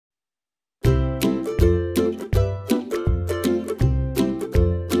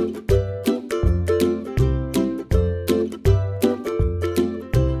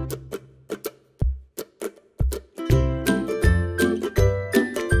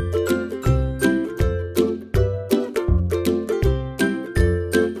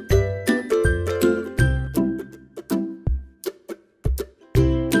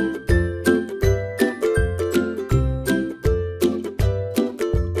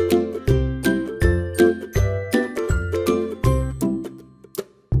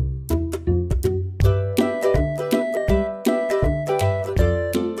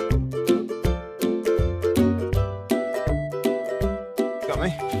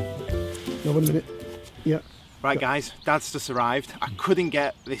No, wait a minute. Yeah. Right guys, Dad's just arrived. I couldn't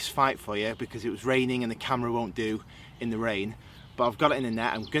get this fight for you because it was raining and the camera won't do in the rain. But I've got it in the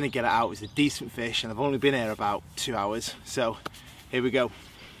net, I'm going to get it out. It's a decent fish and I've only been here about 2 hours. So here we go.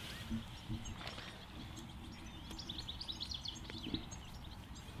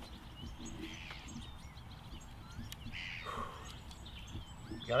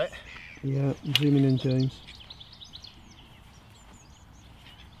 Got it? Yeah, I'm zooming in, James.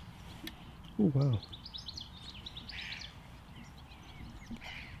 Oh wow.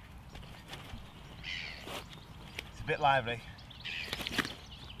 It's a bit lively.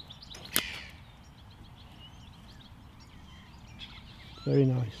 Very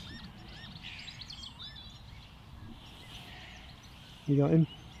nice. You got him?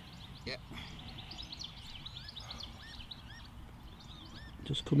 Yeah.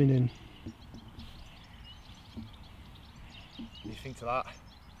 Just coming in. What do you think to that?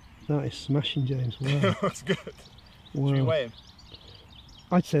 That is smashing, James. Wow. That's good. Wow. Should we weigh him?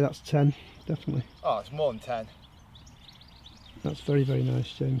 I'd say that's 10, definitely. Oh, it's more than 10. That's very, very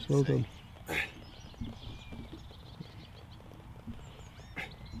nice, James. Well done.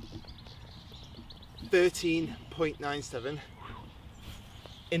 13.97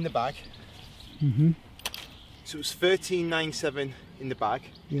 in the bag. Mm-hmm. So it was 13.97 in the bag.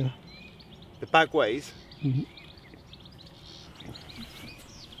 Yeah. The bag weighs. Mm-hmm.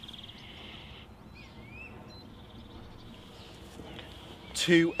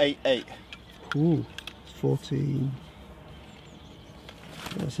 £288. Ooh, it's 14.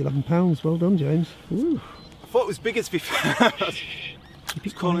 That's £11. Well done, James. Ooh. I thought it was bigger to be fair. Keep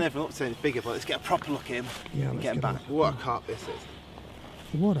Just calling everyone up saying it's bigger, but let's get a proper look at him. Yeah, and let's get him get back. a What a carp this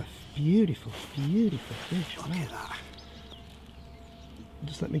is. What a beautiful, beautiful fish. Look Wow. at that.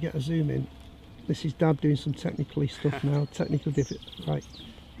 Just let me get a zoom in. This is Dad doing some technical stuff now. Technical difficulty. Right.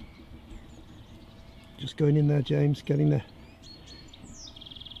 Just going in there, James. Getting the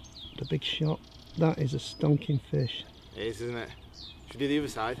big shot. That is a stonking fish. It is, isn't it? Should we do the other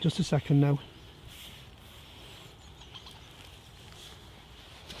side? Just a second now.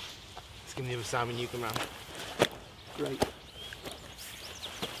 Let's give him the other side when you come round. Great.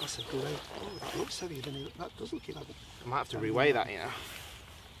 That's a great. Oh, that looks heavier than it. That does look heavy. I might have to reweigh that, you know.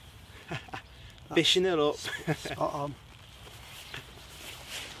 Fishing it up. Spot on.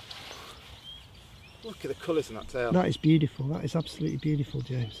 Look at the colours in that tail. That is beautiful. That is absolutely beautiful,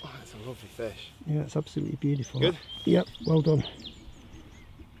 James. Oh, that's a lovely fish. Yeah, it's absolutely beautiful. Good? Yep, well done.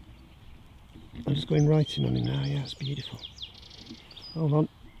 I'm just going right in on him now. Yeah, it's beautiful. Hold on.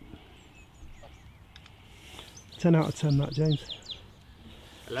 10 out of 10 that, James.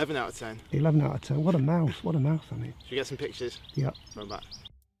 11 out of 10. 11 out of 10. What a mouth. What a mouth, I mean. Should we get some pictures? Yeah. Run back.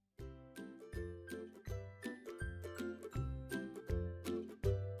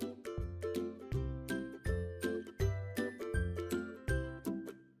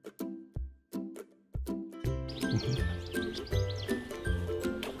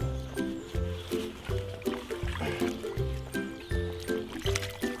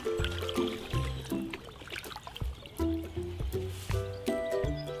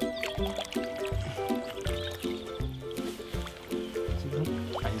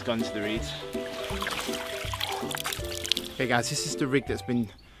 And he's gone into the reeds. Okay guys, this is the rig that's been,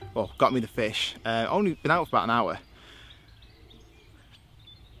 well, got me the fish. Only been out for about an hour.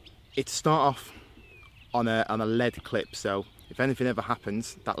 It to start off on a lead clip, so if anything ever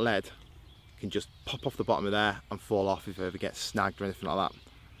happens, that lead can just pop off the bottom of there and fall off if it ever gets snagged or anything like that.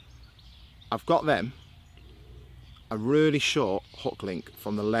 I've got them a really short hook link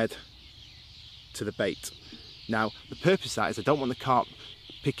from the lead to the bait. Now the purpose of that is I don't want the carp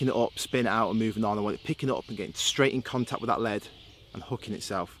picking it up, spin it out and moving on. I want it picking it up and getting straight in contact with that lead and hooking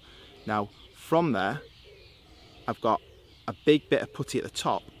itself. Now from there I've got a big bit of putty at the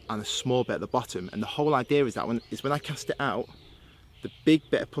top and a small bit at the bottom, and the whole idea is that when I cast it out, the big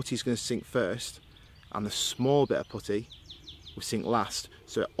bit of putty is going to sink first and the small bit of putty will sink last,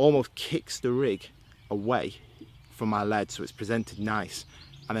 so it almost kicks the rig away from my lead so it's presented nice.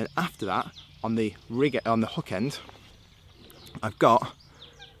 And then after that, on the rig, on the hook end, I've got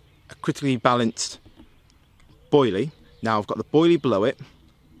a critically balanced boilie. Now I've got the boilie below it,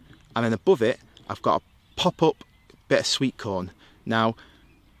 and then above it I've got a pop-up bit of sweet corn. Now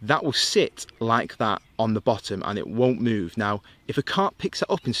that will sit like that on the bottom and it won't move. Now if a carp picks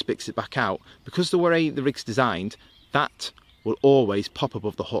it up and spits it back out, because the way the rig's designed, that will always pop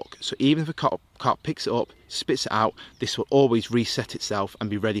above the hook. So even if a carp picks it up, spits it out, this will always reset itself and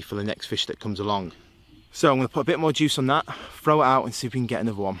be ready for the next fish that comes along. So I'm going to put a bit more juice on that, throw it out and see if we can get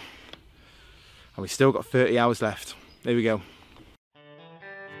another one. And we've still got 30 hours left. There we go.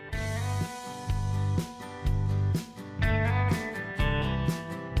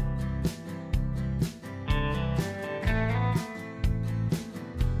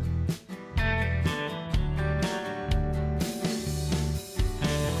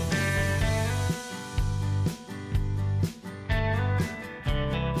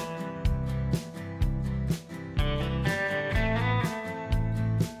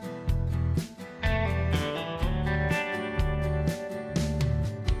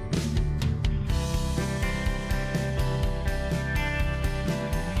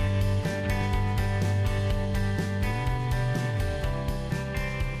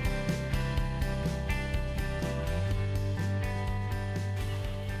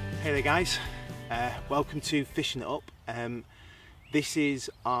 Hey there guys, welcome to Fishing It Up. This is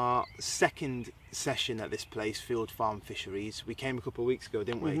our second session at this place, Field Farm Fisheries. We came a couple of weeks ago,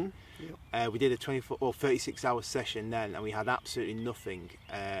 didn't we? Yep. We did a 36-hour session then, and we had absolutely nothing.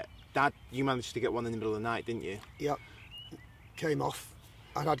 Dad, you managed to get one in the middle of the night, didn't you? Yep. Came off.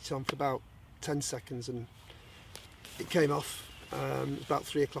 I had it on for about 10 seconds and it came off. About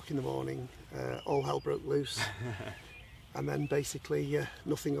 3 o'clock in the morning. All hell broke loose. And then basically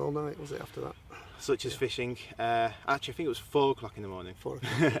nothing all night, was it, after that? Such as fishing. Actually, I think it was 4 o'clock in the morning. 4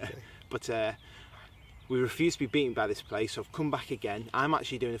 o'clock, okay. But we refuse to be beaten by this place, so I've come back again. I'm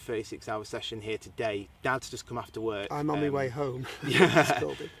actually doing a 36-hour session here today. Dad's just come after work. I'm on my way home. Yeah.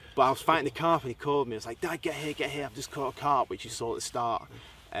 But I was fighting the carp and he called me. I was like, Dad, get here, I've just caught a carp, which you saw at the start.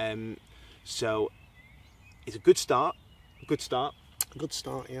 So it's a good start. Good start,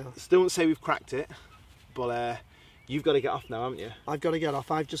 yeah. Still won't say we've cracked it, but you've got to get off now, haven't you? I've got to get off.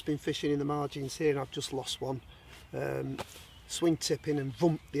 I've just been fishing in the margins here and I've just lost one. Swing tipping and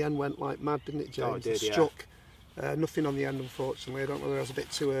vump, the end went like mad, didn't it, James? Oh, it did, yeah. Struck. Nothing on the end, unfortunately. I don't know whether I was a bit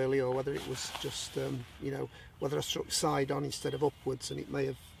too early or whether it was just, you know, whether I struck side on instead of upwards and it may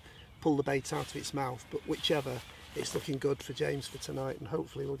have pulled the bait out of its mouth. But whichever, it's looking good for James for tonight and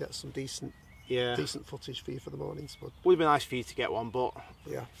hopefully we'll get some decent footage for you for the morning, Spud. Would have been nice for you to get one, but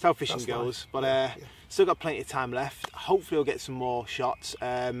yeah, it's how fishing goes. Life. But still got plenty of time left. Hopefully we'll get some more shots.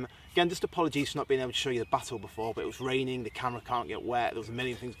 Again, just apologies for not being able to show you the battle before, but it was raining, the camera can't get wet, there was a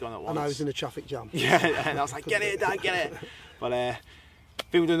million things going on at once. And I was in a traffic jam. Yeah, and I was like, get it, Dad, get it. But I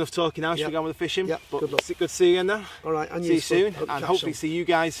think we've done enough talking now. Should we go on with the fishing? Yeah, but good luck. Good to see you again now. All right, and see you soon, and hopefully see you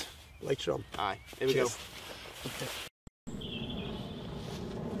guys later on. Aye, here we Cheers. go. Okay.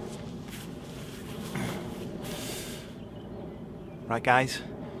 Right guys,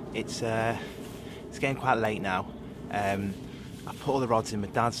 it's getting quite late now. I've put all the rods in, my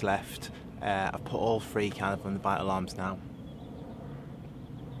dad's left. I've put all 3 kind of on the bite alarms now.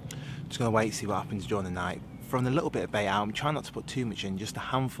 Just going to wait to see what happens during the night. Throwing a little bit of bait out, I'm trying not to put too much in, just a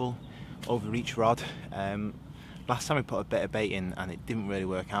handful over each rod. Last time we put a bit of bait in and it didn't really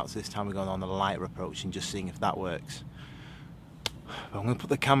work out, so this time we're going on a lighter approach and just seeing if that works. But I'm going to put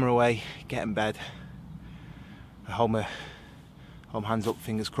the camera away, get in bed. I hold my hands up,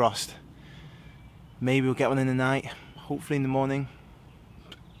 fingers crossed. Maybe we'll get one in the night, hopefully in the morning.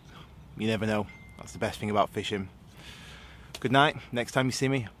 You never know, that's the best thing about fishing. Good night, next time you see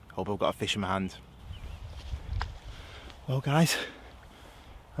me, hope I've got a fish in my hand. Well guys,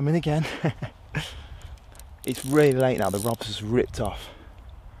 I'm in again. It's really late now, the rod's just ripped off.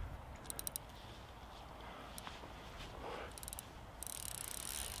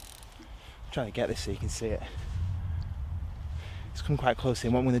 I'm trying to get this so you can see it. It's come quite close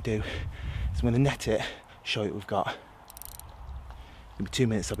in. What I'm going to do is I'm going to net it, show you what we've got. Give me 2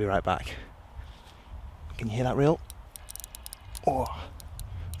 minutes, I'll be right back. Can you hear that reel? Oh,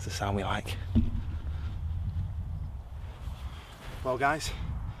 that's the sound we like. Well guys,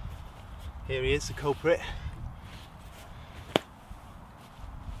 here he is, the culprit.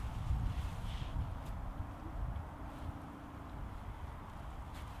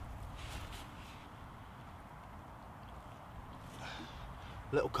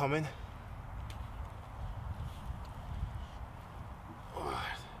 Little common.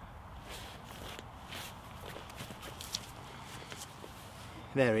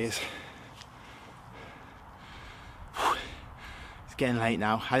 There he is. It's getting late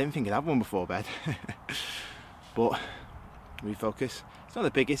now. I didn't think I'd have one before bed. But refocus. It's not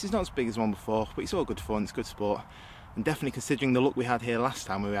the biggest, it's not as big as one before, but it's all good fun, it's good sport. And definitely considering the luck we had here last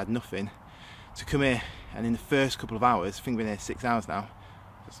time where we had nothing, to come here and in the first couple of hours, I think we've been here 6 hours now,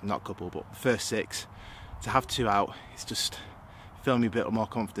 it's not a couple, but the first 6, to have 2 out, it's just filling me a bit more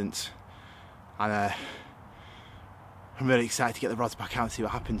confidence. And I'm really excited to get the rods back out and see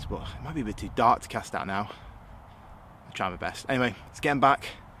what happens, but it might be a bit too dark to cast out now. I'll try my best. Anyway, let's get them back,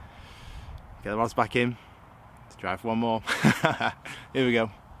 get the rods back in, let's try for one more. Here we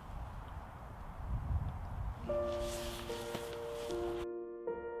go.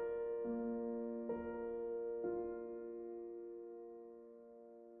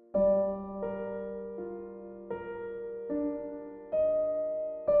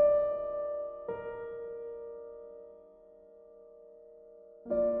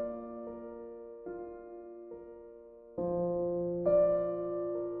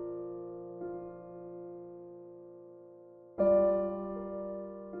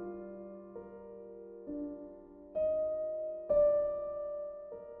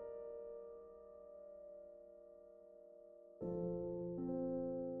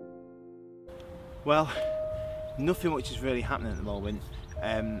 Well, nothing much is really happening at the moment.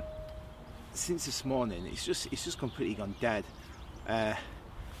 Since this morning, it's just completely gone dead.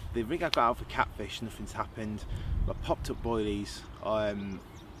 The rig I got out for catfish, nothing's happened. I popped up boilies,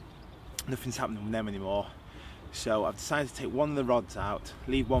 nothing's happening with them anymore. So I've decided to take one of the rods out,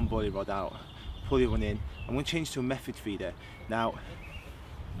 leave one boilie rod out, pull the other one in. I'm going to change to a method feeder. Now,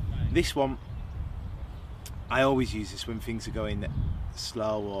 this one, I always use this when things are going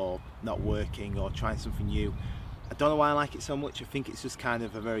slow or not working or trying something new. I don't know why I like it so much. I think it's just kind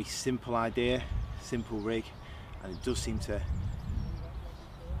of a very simple idea, simple rig, and it does seem to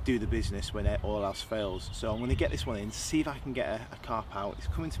do the business when all else fails. So I'm going to get this one in, see if I can get a carp out. It's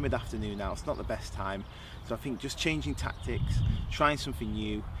coming to mid-afternoon now, it's not the best time, so I think just changing tactics, trying something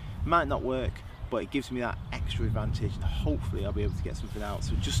new, might not work, but it gives me that extra advantage, and hopefully I'll be able to get something out.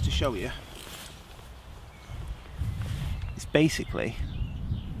 So just to show you, it's basically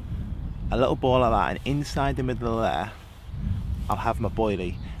a little ball like that, and inside the middle of there I'll have my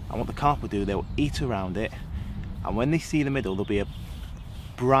boilie, and what the carp will do, they'll eat around it, and when they see the middle, there'll be a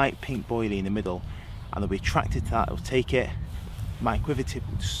bright pink boilie in the middle, and they'll be attracted to that. They'll take it, my quiver tip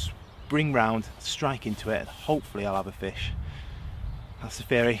will spring round, strike into it, and hopefully I'll have a fish. That's the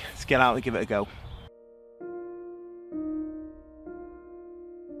theory. Let's get out and give it a go.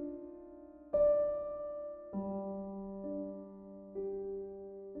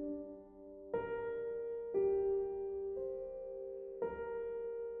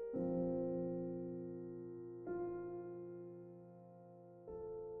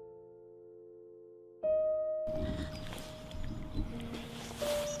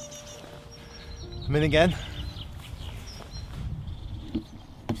 I'm in again.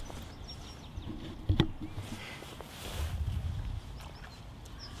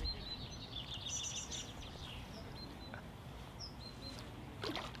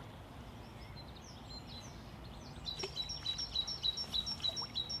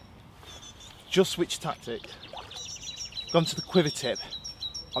 Just switched tactic, gone to the quiver tip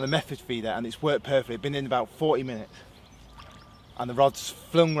on the method feeder, and it's worked perfectly. Been in about 40 minutes and the rod's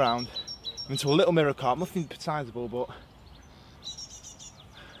flung round into a little mirror carp, nothing sizable, but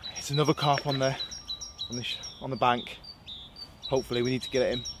it's another carp on the bank. Hopefully we need to get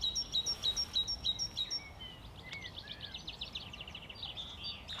it in.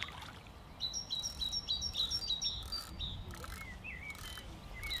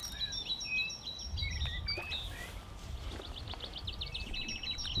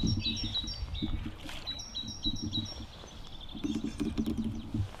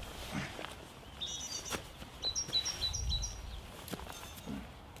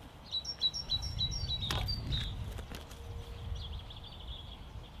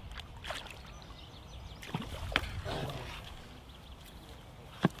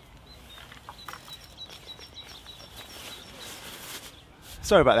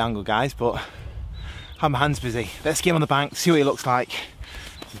 Sorry about the angle, guys, but I have my hands busy. Let's get him on the bank, see what he looks like,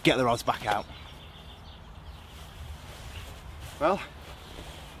 and get the rods back out. Well,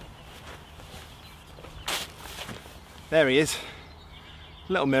 there he is,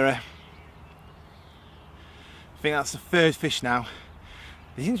 little mirror. I think that's the third fish now.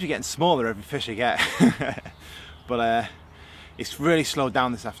 They seem to be getting smaller every fish I get. But it's really slowed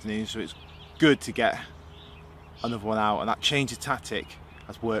down this afternoon, so it's good to get another one out, and that change of tactic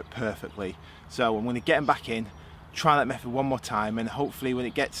has worked perfectly. So I'm going to get him back in, try that method one more time, and hopefully when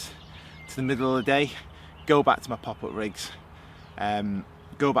it gets to the middle of the day, go back to my pop-up rigs,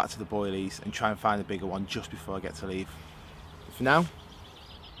 go back to the boilies and try and find a bigger one just before I get to leave. But for now,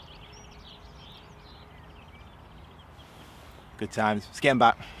 good times. Let's get him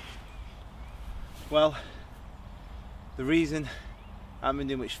back. Well, the reason I haven't been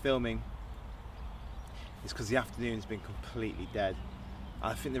doing much filming is because the afternoon's been completely dead.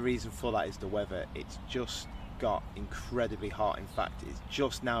 I think the reason for that is the weather. It's just got incredibly hot. In fact, it's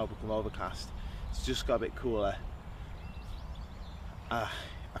just now become overcast. It's just got a bit cooler.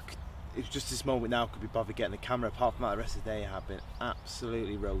 It's just this moment now I could be bothered getting the camera. Apart from that, the rest of the day I have been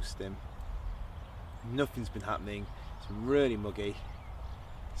absolutely roasting. Nothing's been happening. It's been really muggy.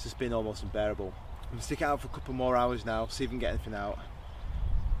 It's just been almost unbearable. I'm going to stick it out for a couple more hours now, see if we can get anything out.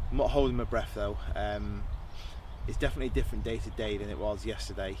 I'm not holding my breath though. It's definitely a different day to day than it was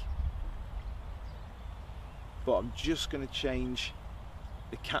yesterday. But I'm just going to change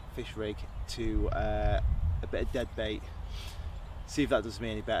the catfish rig to a bit of dead bait, see if that does me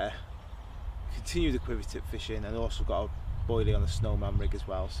any better. Continue the quiver tip fishing, and also got a boilie on the snowman rig as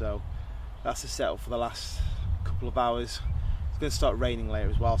well. So that's the setup for the last couple of hours. It's going to start raining later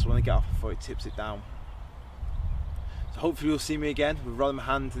as well, so I want to get off before it tips it down. So hopefully you'll see me again with a rod in my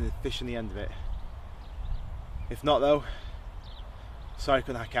hand and a fish on the end of it. If not though, sorry I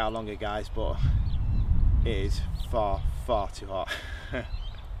couldn't hack out longer guys, but it is far too hot.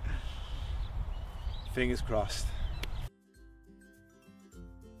 Fingers crossed.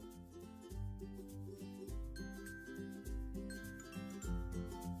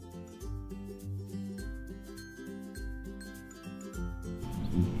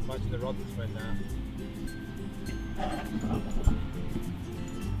 Imagine the rod that's went now.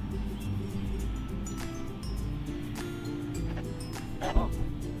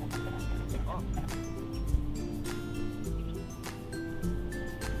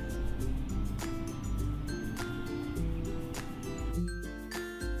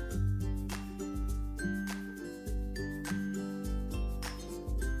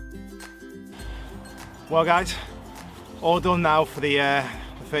 Well guys, all done now for the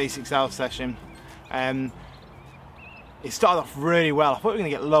 36-hour session. It started off really well. I thought we were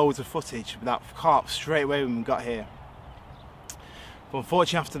going to get loads of footage with that carp straight away when we got here. But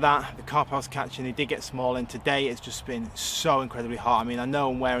unfortunately after that, the carp I was catching, they did get small, and today it's just been so incredibly hot. I mean, I know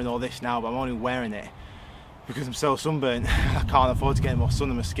I'm wearing all this now, but I'm only wearing it because I'm so sunburnt. I can't afford to get any more sun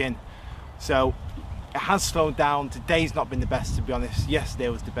on my skin. So it has slowed down. Today's not been the best, to be honest. Yesterday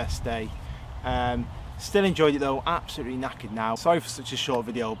was the best day. Still enjoyed it though, absolutely knackered now. Sorry for such a short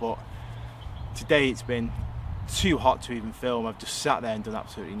video, but today it's been too hot to even film. I've just sat there and done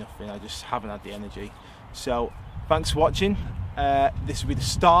absolutely nothing. I just haven't had the energy. So thanks for watching. This will be the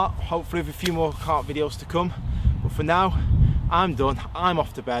start, hopefully, of a few more carp videos to come. But for now, I'm done. I'm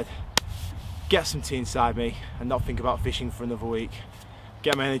off to bed, get some tea inside me and not think about fishing for another week.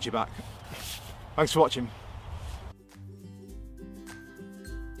 Get my energy back. Thanks for watching.